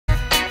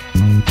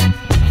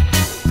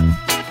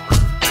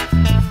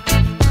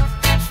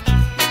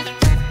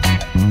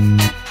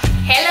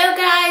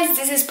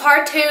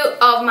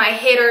of my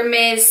hit or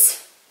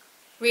miss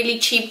really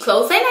cheap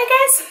clothing, I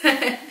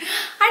guess.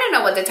 I don't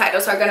know what the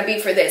titles are gonna be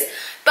for this,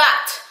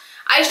 but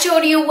I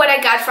showed you what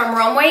I got from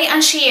Runway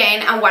and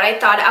Shein and what I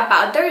thought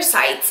about their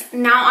sites.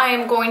 Now I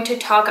am going to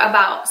talk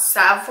about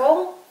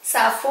ZAFUL.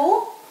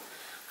 ZAFUL?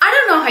 I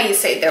don't know how you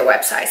say their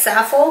website.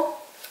 ZAFUL?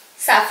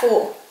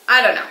 ZAFUL.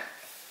 I don't know.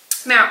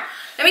 Now,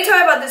 let me tell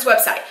you about this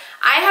website.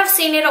 I have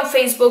seen it on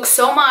Facebook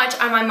so much,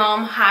 and my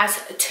mom has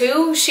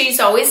too. She's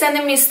always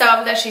sending me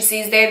stuff that she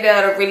sees there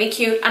that are really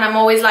cute, and I'm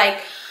always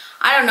like,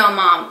 I don't know,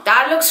 Mom,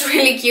 that looks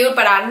really cute,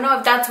 but I don't know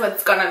if that's what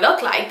it's gonna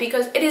look like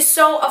because it is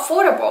so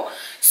affordable.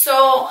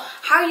 So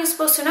how are you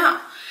supposed to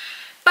know?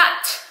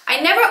 But I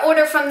never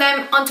ordered from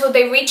them until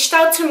they reached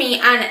out to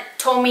me and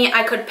told me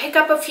I could pick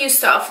up a few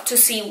stuff to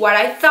see what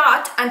I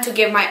thought and to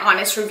give my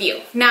honest review.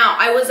 Now,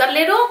 I was a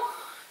little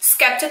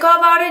skeptical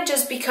about it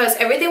just because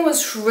everything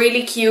was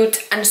really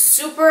cute and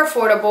super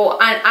affordable,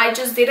 and I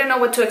just didn't know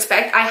what to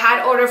expect. I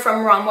had ordered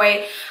from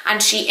Runway and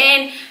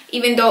Shein,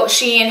 even though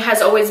Shein has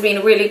always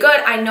been really good.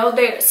 I know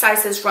their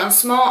sizes run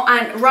small,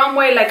 and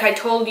Runway, like I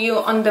told you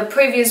on the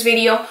previous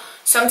video,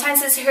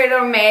 sometimes it's hit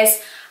or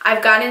miss.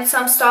 I've gotten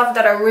some stuff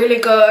that are really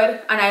good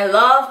and I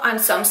love,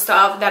 and some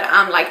stuff that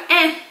I'm like,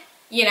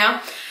 you know.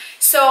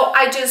 So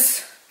I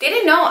just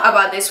didn't know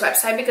about this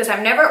website because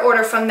I've never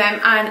ordered from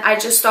them, and I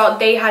just thought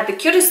they had the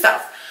cutest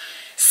stuff.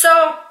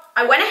 So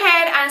I went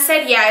ahead and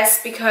said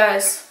yes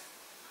because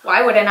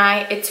why wouldn't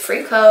I? It's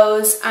free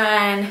clothes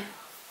and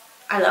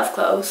I love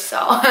clothes, so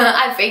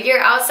I figure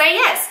I'll say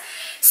yes.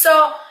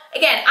 So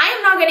again, I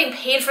am not getting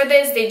paid for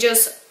this. They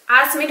just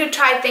asked me to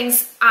try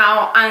things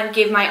out and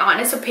give my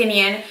honest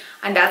opinion,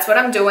 and that's what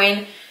I'm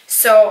doing.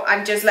 So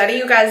I'm just letting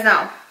you guys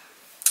know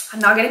I'm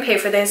not getting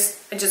paid for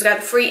this. I just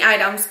got free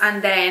items,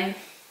 and then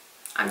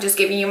I'm just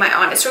giving you my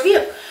honest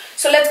review.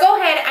 So let's go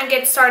ahead and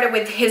get started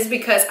with his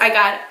because I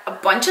got a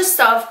bunch of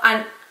stuff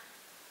and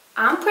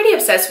I'm pretty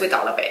obsessed with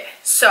all of it.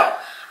 So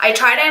I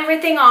tried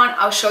everything on.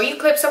 I'll show you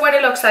clips of what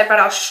it looks like, but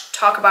I'll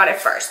talk about it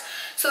first.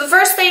 So the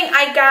first thing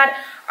I got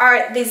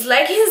are these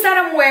leggings that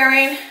I'm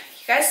wearing.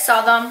 You guys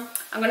saw them.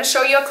 I'm going to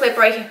show you a clip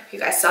right here. You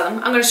guys saw them.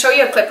 I'm going to show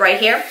you a clip right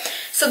here.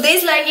 So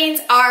these leggings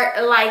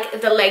are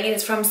like the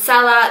leggings from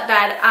Zella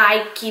that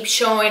I keep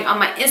showing on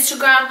my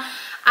Instagram,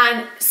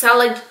 and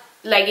Zella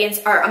leggings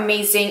are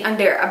amazing and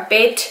they're a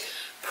bit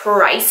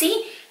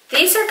pricey.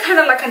 These are kind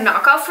of like a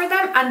knockoff for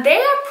them, and they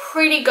are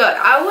pretty good.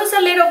 I was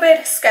a little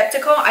bit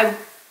skeptical. I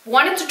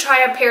wanted to try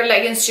a pair of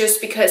leggings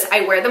just because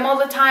I wear them all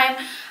the time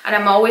and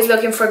I'm always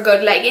looking for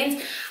good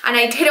leggings, and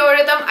I did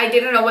order them. I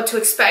didn't know what to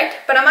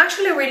expect, but I'm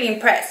actually really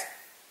impressed.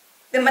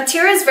 The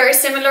material is very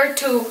similar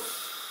to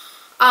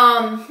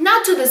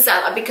not to the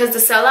Zella, because the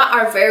Zella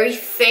are very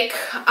thick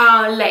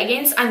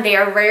leggings and they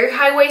are very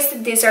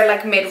high-waisted. These are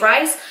like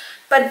mid-rise.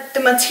 But the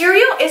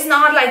material is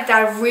not like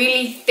that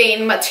really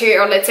thin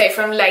material, let's say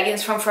from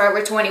leggings from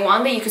Forever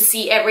 21 that you could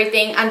see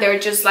everything and they're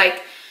just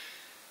like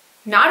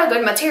not a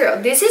good material.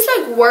 This is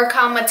like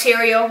workout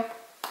material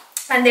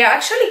and they're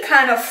actually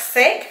kind of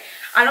thick.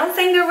 I don't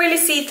think they're really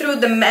see-through.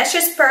 The mesh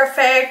is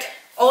perfect.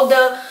 All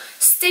the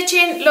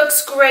stitching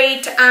looks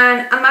great,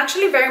 and I'm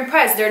actually very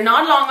impressed. They're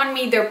not long on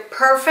me. They're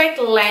perfect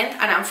length,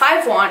 and I'm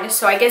 5'1",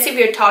 so I guess if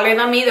you're taller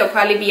than me, they'll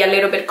probably be a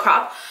little bit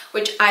cropped,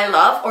 which I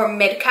love, or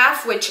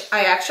mid-calf, which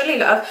I actually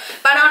love.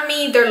 But on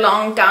me, they're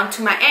long down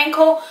to my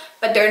ankle,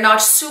 but they're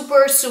not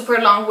super, super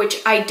long, which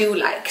I do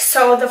like.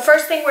 So the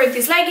first thing were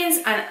these leggings,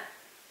 and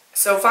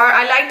so far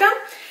I like them.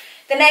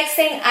 The next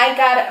thing I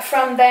got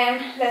from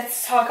them,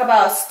 let's talk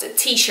about the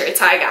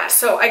t-shirts I got.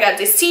 So I got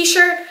this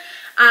t-shirt,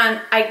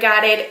 and I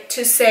got it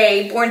to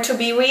say "Born to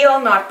be real,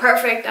 not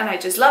perfect," and I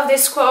just love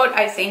this quote.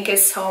 I think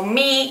it's so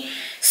me.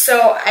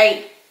 So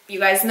you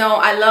guys know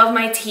I love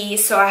my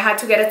tees, so I had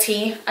to get a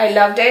tee. I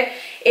loved it.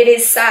 It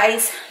is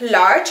size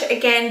large.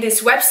 Again,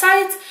 these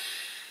websites,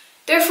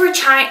 they're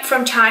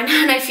from China,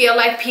 and I feel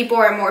like people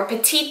are more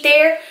petite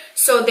there,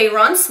 so they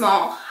run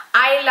small.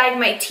 I like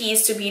my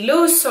tees to be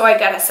loose, so I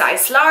got a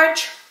size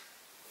large.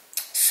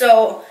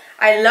 So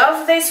I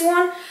love this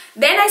one.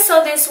 Then I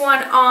saw this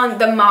one on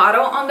the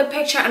model on the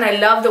picture, and I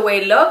love the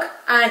way it look,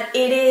 and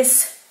it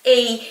is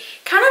a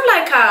kind of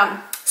like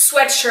a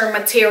sweatshirt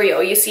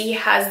material. You see,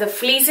 it has the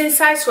fleece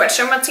inside,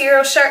 sweatshirt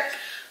material shirt,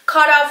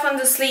 cut off on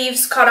the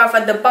sleeves, cut off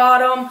at the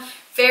bottom,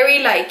 very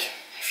like,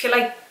 I feel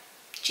like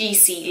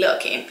GC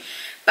looking,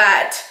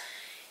 but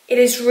it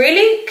is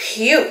really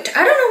cute.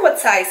 I don't know what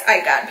size I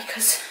got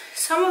because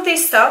some of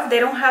this stuff, they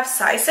don't have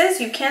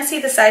sizes. You can't see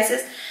the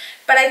sizes,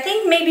 but I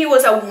think maybe it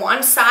was a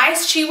 1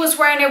 size. She was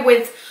wearing it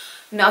with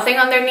nothing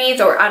underneath,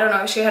 or I don't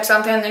know if she had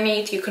something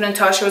underneath. You couldn't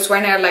tell she was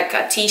wearing it like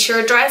a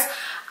t-shirt dress.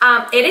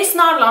 It is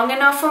not long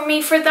enough for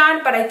me for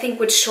that, but I think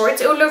with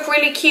shorts it would look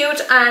really cute.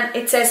 And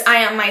it says "I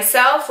am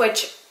myself,"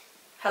 which,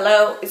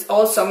 hello, is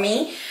also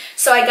me.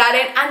 So I got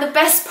it, and the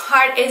best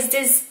part is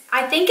this,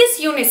 I think it's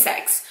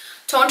unisex.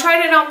 Tom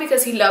tried it on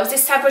because he loves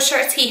this type of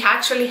shirts. He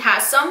actually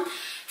has some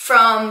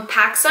from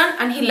PacSun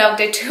and he loved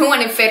it too,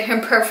 and it fit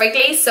him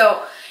perfectly.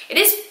 So it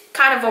is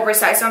kind of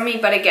oversized on me,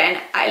 but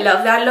again, I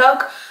love that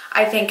look.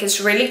 I think it's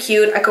really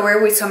cute. I could wear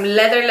it with some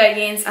leather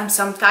leggings and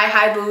some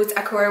thigh-high boots.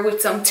 I could wear it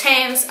with some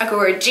Timbs. I could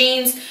wear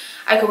jeans.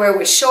 I could wear it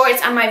with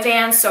shorts and my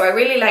Vans. So I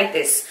really like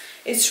this.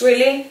 It's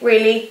really,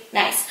 really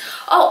nice.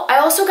 Oh, I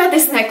also got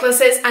these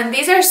necklaces, and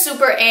these are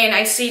super in.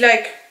 I see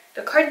like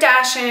the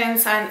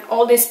Kardashians and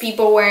all these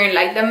people wearing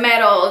like the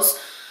medals,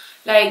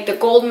 like the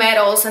gold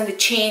medals and the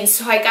chains.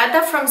 So I got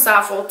that from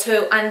ZAFUL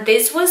too, and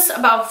this was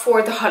about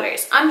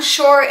 $4. I'm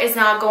sure it's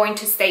not going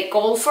to stay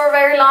gold for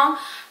very long,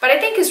 but I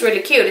think it's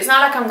really cute. It's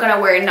not like I'm gonna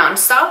wear it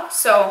non-stop,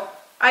 so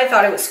I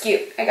thought it was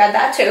cute. I got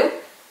that too.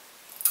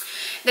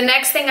 The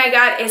next thing I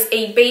got is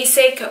a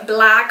basic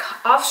black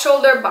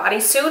off-shoulder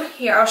bodysuit.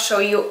 Here I'll show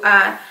you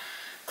a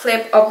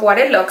clip of what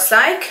it looks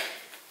like.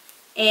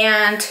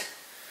 And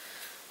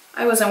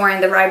I wasn't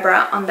wearing the right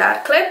bra on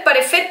that clip, but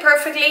it fit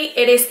perfectly.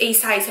 It is a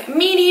size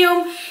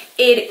medium.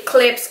 It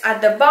clips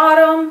at the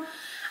bottom.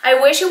 I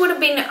wish it would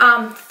have been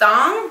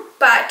thong,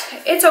 but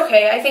it's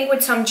okay. I think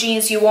with some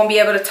jeans you won't be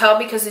able to tell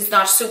because it's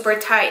not super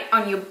tight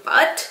on your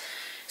butt.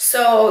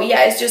 So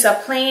yeah, it's just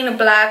a plain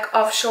black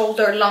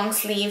off-shoulder long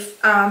sleeve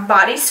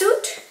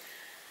bodysuit.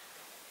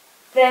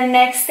 The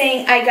next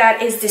thing I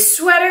got is this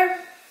sweater.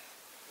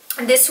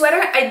 And this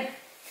sweater,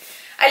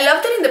 I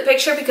loved it in the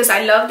picture because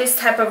I love this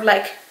type of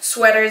like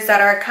sweaters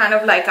that are kind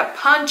of like a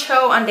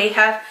poncho, and they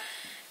have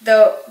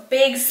the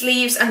big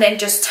sleeves and then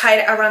just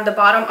tied around the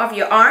bottom of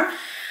your arm.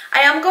 I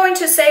am going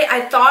to say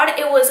I thought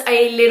it was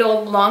a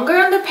little longer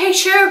on the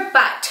picture,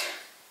 but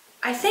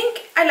I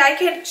think I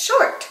like it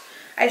short.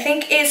 I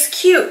think it's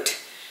cute.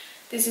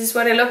 This is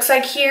what it looks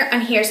like here,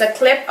 and here's a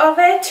clip of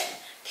it.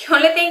 The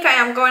only thing I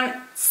am going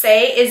to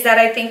say is that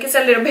I think is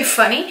a little bit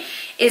funny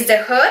is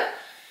the hood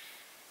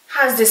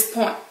has this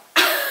point.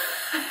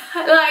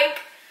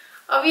 Like,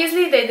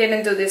 obviously they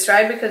didn't do this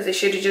right because they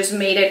should have just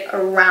made it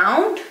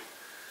around,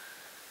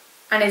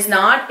 and it's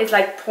not. It's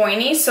like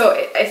pointy, so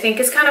I think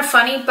it's kind of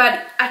funny,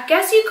 but I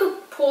guess you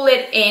could pull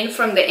it in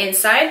from the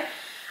inside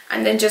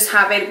and then just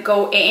have it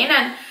go in.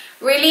 And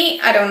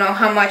really, I don't know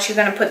how much you're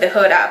gonna put the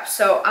hood up,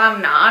 so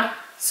I'm not.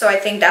 So I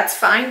think that's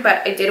fine,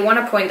 but I did want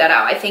to point that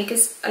out. I think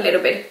it's a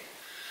little bit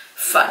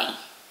funny.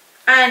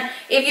 And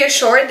if you're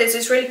short, this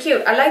is really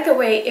cute. I like the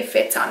way it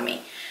fits on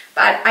me.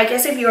 But I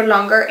guess if you're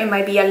longer, it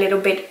might be a little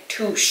bit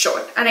too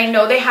short. And I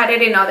know they had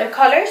it in other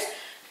colors,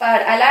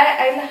 but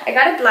I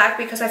got it black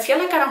because I feel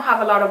like I don't have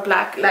a lot of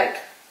black like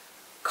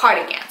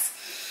cardigans.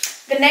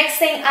 The next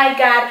thing I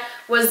got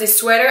was this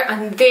sweater,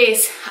 and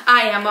this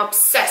I am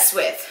obsessed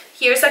with.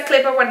 Here's a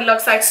clip of what it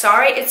looks like.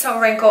 Sorry, it's so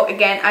wrinkled.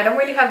 Again, I don't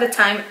really have the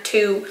time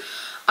to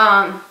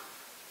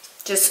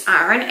just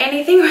iron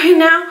anything right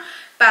now,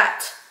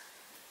 but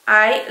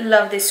I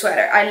love this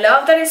sweater. I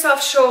love that it's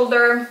off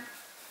shoulder.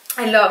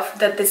 I love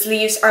that the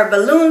sleeves are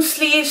balloon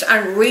sleeves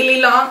and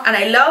really long, and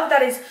I love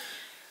that it's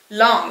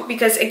long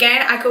because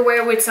again I could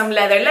wear it with some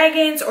leather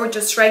leggings or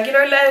just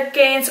regular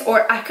leggings,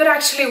 or I could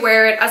actually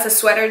wear it as a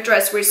sweater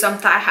dress with some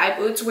thigh-high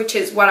boots, which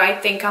is what I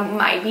think I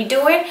might be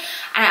doing,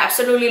 and I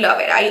absolutely love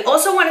it. I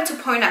also wanted to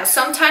point out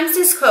sometimes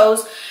these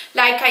clothes,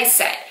 like I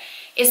said,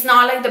 it's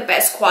not like the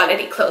best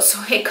quality clothes,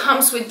 so it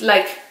comes with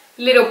like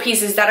little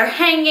pieces that are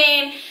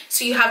hanging,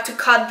 so you have to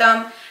cut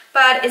them.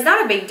 But it's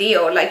not a big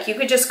deal. Like, you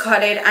could just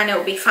cut it and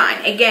it'll be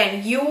fine.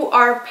 Again, you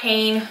are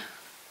paying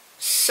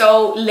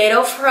so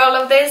little for all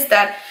of this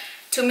that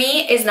to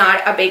me is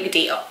not a big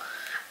deal.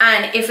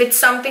 And if it's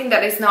something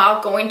that is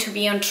not going to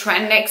be on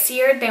trend next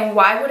year, then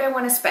why would I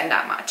want to spend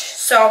that much?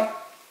 So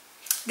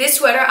this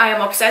sweater I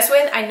am obsessed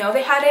with. I know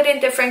they had it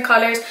in different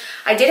colors.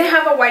 I didn't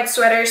have a white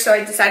sweater, so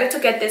I decided to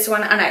get this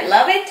one, and I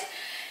love it.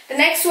 The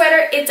next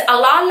sweater, it's a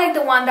lot like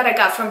the one that I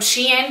got from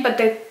Shein, but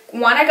the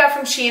one I got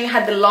from Shein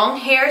had the long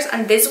hairs,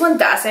 and this one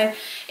doesn't.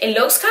 It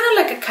looks kind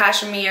of like a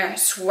cashmere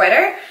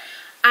sweater,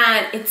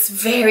 and it's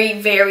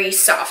very, very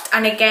soft.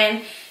 And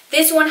again,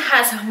 this one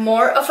has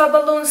more of a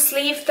balloon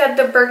sleeve than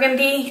the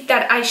burgundy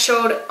that I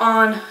showed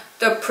on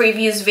the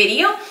previous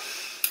video,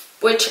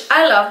 which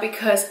I love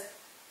because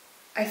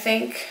I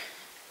think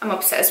I'm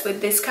obsessed with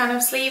this kind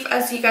of sleeve,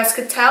 as you guys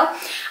could tell.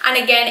 And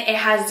again, it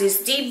has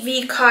this deep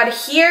V cut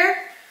here.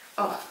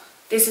 Oh,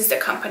 this is the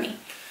company.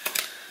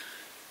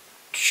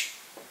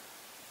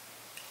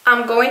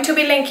 I'm going to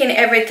be linking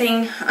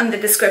everything on the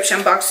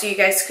description box so you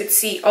guys could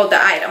see all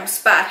the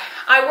items. But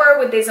I wear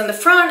with this on the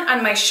front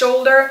and my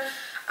shoulder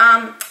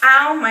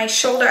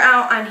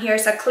out, and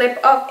here's a clip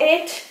of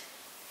it.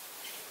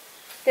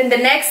 Then the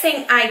next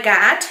thing I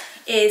got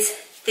is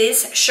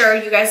this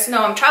shirt. You guys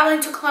know I'm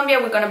traveling to Colombia.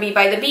 We're gonna be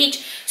by the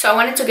beach, so I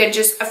wanted to get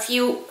just a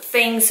few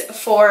things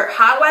for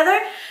hot weather.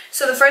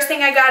 So the first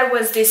thing I got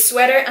was this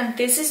sweater, and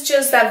this is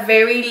just that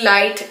very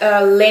light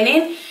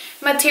linen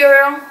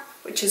material,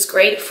 which is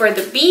great for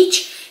the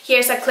beach.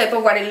 Here's a clip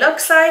of what it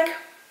looks like.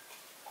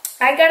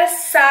 I got a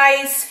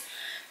size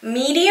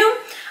medium,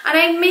 and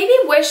I maybe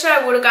wish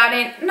I would have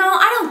gotten, no,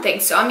 I don't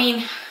think so. I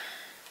mean,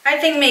 I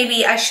think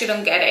maybe I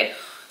shouldn't get it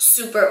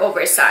super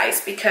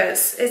oversized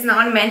because it's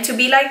not meant to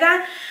be like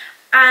that.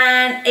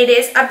 And it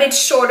is a bit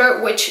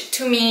shorter, which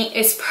to me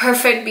is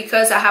perfect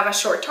because I have a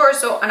short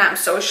torso and I'm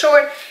so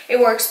short. It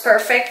works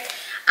perfect.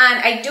 And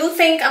I do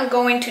think I'm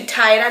going to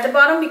tie it at the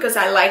bottom because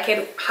I like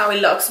it how it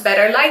looks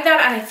better like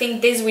that. And I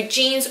think this with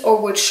jeans or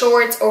with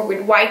shorts or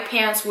with white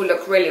pants will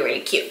look really,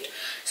 really cute.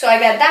 So I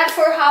got that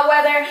for hot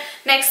weather.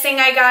 Next thing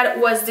I got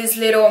was this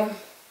little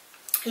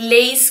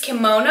lace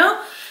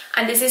kimono.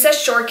 And this is a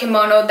short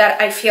kimono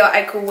that I feel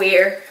I could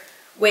wear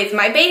with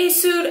my bathing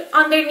suit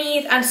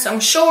underneath and some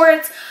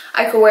shorts.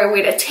 I could wear it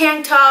with a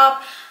tank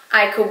top.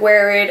 I could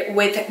wear it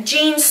with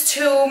jeans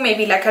too,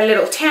 maybe like a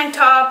little tank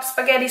top,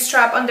 spaghetti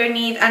strap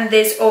underneath, and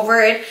this over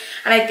it.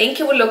 And I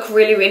think it would look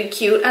really, really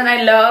cute. And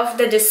I love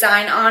the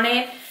design on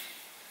it.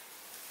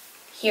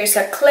 Here's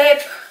a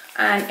clip,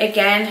 and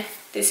again,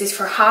 this is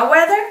for hot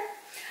weather.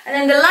 And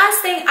then the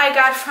last thing I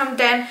got from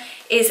them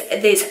is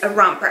this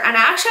romper. And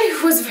I actually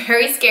was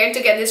very scared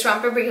to get this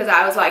romper because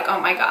I was like, oh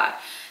my god,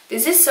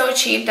 this is so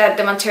cheap that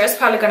the material is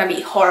probably gonna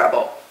be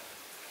horrible.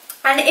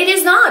 And it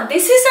is not.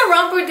 This is a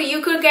romper that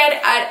you could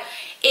get at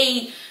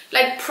a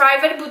like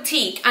private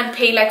boutique and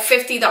pay like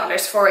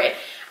 $50 for it.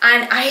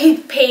 And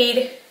I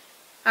paid,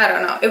 I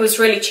don't know, it was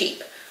really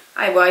cheap.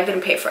 I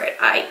didn't pay for it.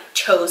 I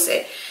chose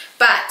it.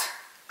 But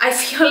I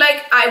feel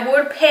like I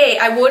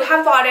would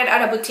have bought it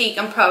at a boutique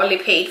and probably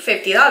paid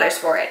 $50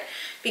 for it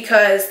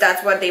because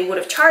that's what they would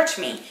have charged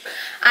me.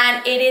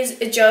 And it is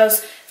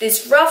just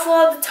this ruffle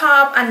at the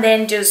top and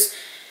then just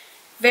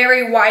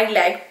very wide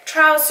leg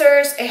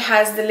trousers. It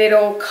has the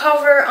little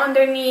cover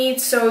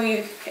underneath so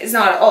it's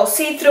not all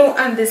see-through,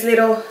 and this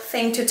little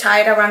thing to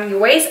tie it around your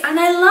waist, and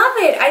I love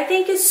it. I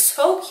think it's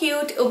so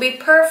cute. It'll be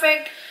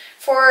perfect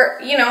for,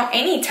 you know,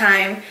 any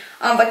time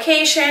on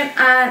vacation,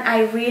 and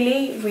I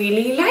really,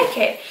 really like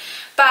it.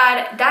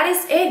 But that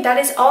is it. That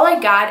is all I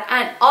got,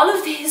 and all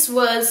of these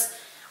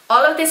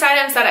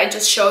items that I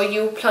just showed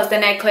you, plus the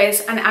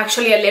necklace and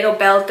actually a little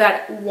belt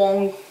that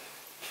won't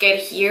get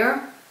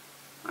here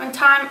on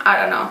time. I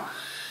don't know.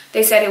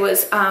 They said it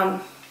was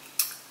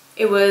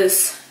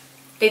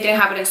they didn't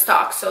have it in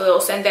stock, so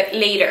they'll send it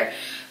later.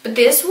 But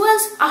this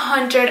was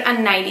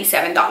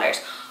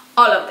 $197,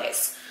 all of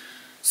this.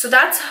 So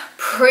that's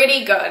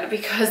pretty good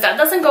because that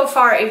doesn't go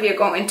far if you're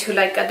going to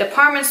like a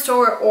department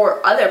store or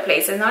other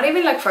places, not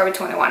even like Forever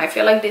 21. I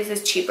feel like this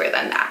is cheaper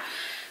than that.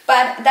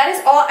 But that is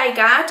all I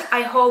got.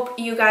 I hope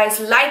you guys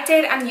liked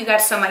it and you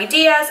got some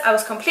ideas. I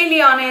was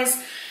completely honest.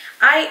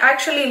 I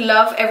actually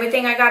love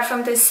everything I got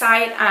from this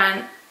site,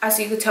 and as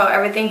you could tell,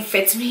 everything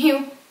fits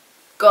me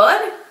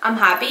good. I'm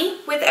happy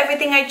with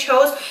everything I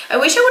chose. I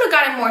wish I would have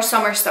gotten more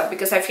summer stuff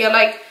because I feel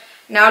like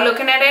now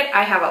looking at it,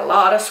 I have a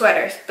lot of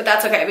sweaters, but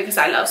that's okay because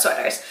I love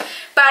sweaters.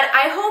 But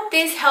I hope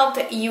this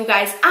helped you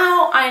guys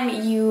out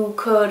and you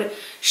could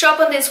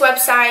shop on this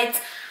website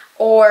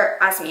or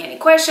ask me any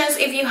questions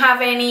if you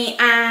have any.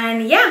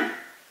 And yeah,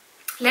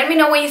 let me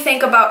know what you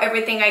think about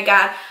everything I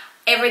got.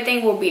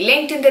 Everything will be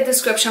linked in the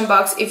description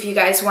box if you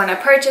guys want to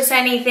purchase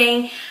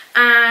anything.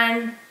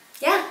 And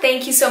yeah,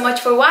 thank you so much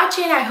for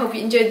watching. I hope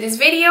you enjoyed this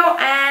video,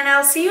 and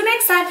I'll see you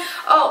next time.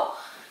 Oh,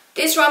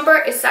 this romper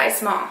is size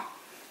small,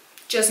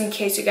 just in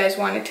case you guys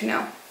wanted to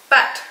know.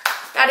 But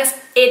that is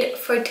it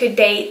for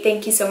today.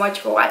 Thank you so much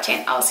for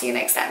watching. I'll see you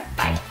next time.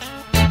 Bye.